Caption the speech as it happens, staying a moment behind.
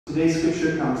Today's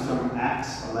scripture comes from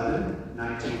Acts 11,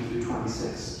 19 through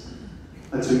 26.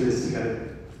 Let's read this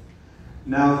together.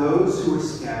 Now those who were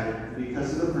scattered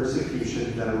because of the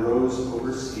persecution that arose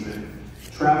over Stephen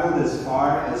traveled as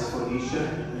far as Phoenicia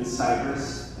and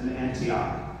Cyprus and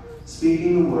Antioch,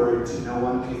 speaking the word to no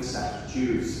one except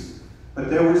Jews. But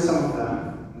there were some of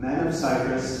them, men of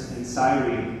Cyprus and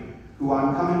Cyrene, who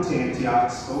on coming to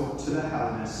Antioch spoke to the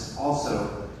Hellenists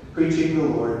also, preaching the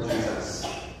Lord Jesus.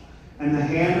 And the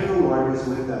hand of the Lord was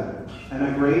with them, and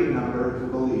a great number who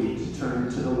believed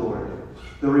turned to the Lord.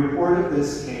 The report of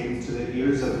this came to the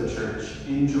ears of the church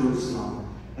in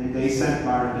Jerusalem, and they sent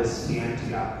Barnabas to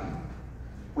Antioch.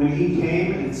 When he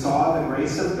came and saw the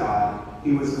grace of God,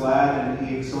 he was glad, and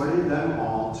he exhorted them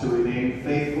all to remain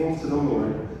faithful to the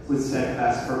Lord with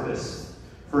steadfast purpose.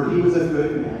 For he was a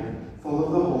good man, full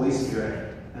of the Holy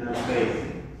Spirit and of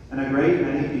faith, and a great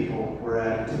many people were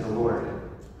added to the Lord.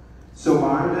 So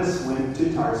Barnabas went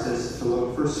to Tarsus to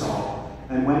look for Saul,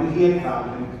 and when he had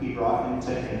found him, he brought him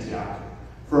to Antioch.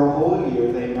 For a whole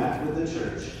year they met with the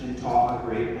church and taught a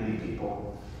great many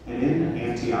people. And in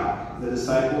Antioch the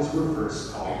disciples were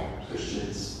first called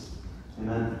Christians.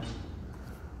 Amen.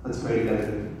 Let's pray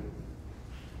together.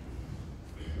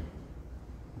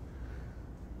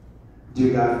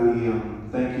 Dear God, we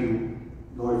thank you,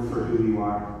 Lord, for who you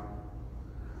are.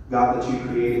 God, that you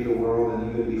created the world,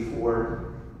 and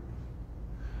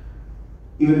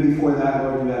even before that,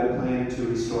 Lord, you had a plan to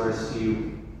restore us to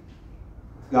you.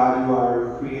 God, you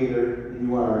are our creator, and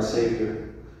you are our savior.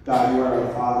 God, you are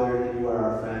our father, and you are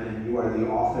our friend, and you are the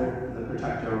author and the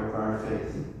protector of our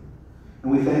faith.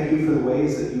 And we thank you for the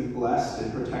ways that you've blessed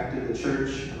and protected the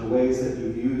church, and the ways that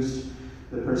you've used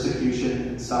the persecution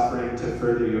and suffering to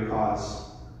further your cause.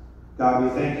 God, we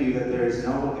thank you that there is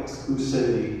no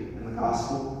exclusivity in the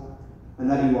gospel, and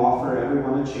that you offer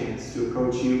everyone a chance to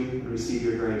approach you and receive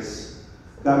your grace.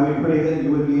 God, we pray that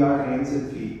you would be our hands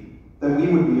and feet, that we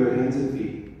would be your hands and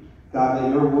feet. God, that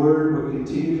your word would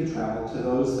continue to travel to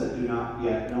those that do not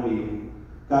yet know you.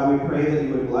 God, we pray that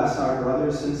you would bless our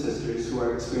brothers and sisters who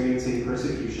are experiencing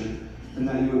persecution, and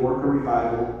that you would work a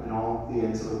revival in all the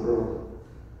ends of the world.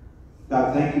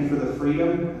 God, thank you for the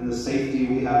freedom and the safety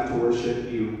we have to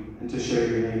worship you and to share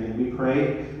your name. And we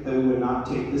pray that we would not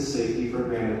take this safety for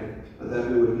granted, but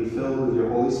that we would be filled with your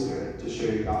Holy Spirit to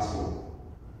share your gospel.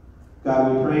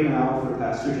 God, we pray now for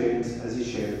Pastor James as he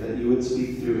shared, that you would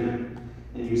speak through him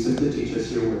and use him to teach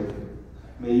us your word.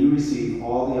 May you receive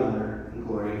all the honor and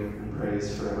glory and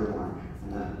praise forevermore.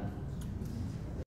 Amen.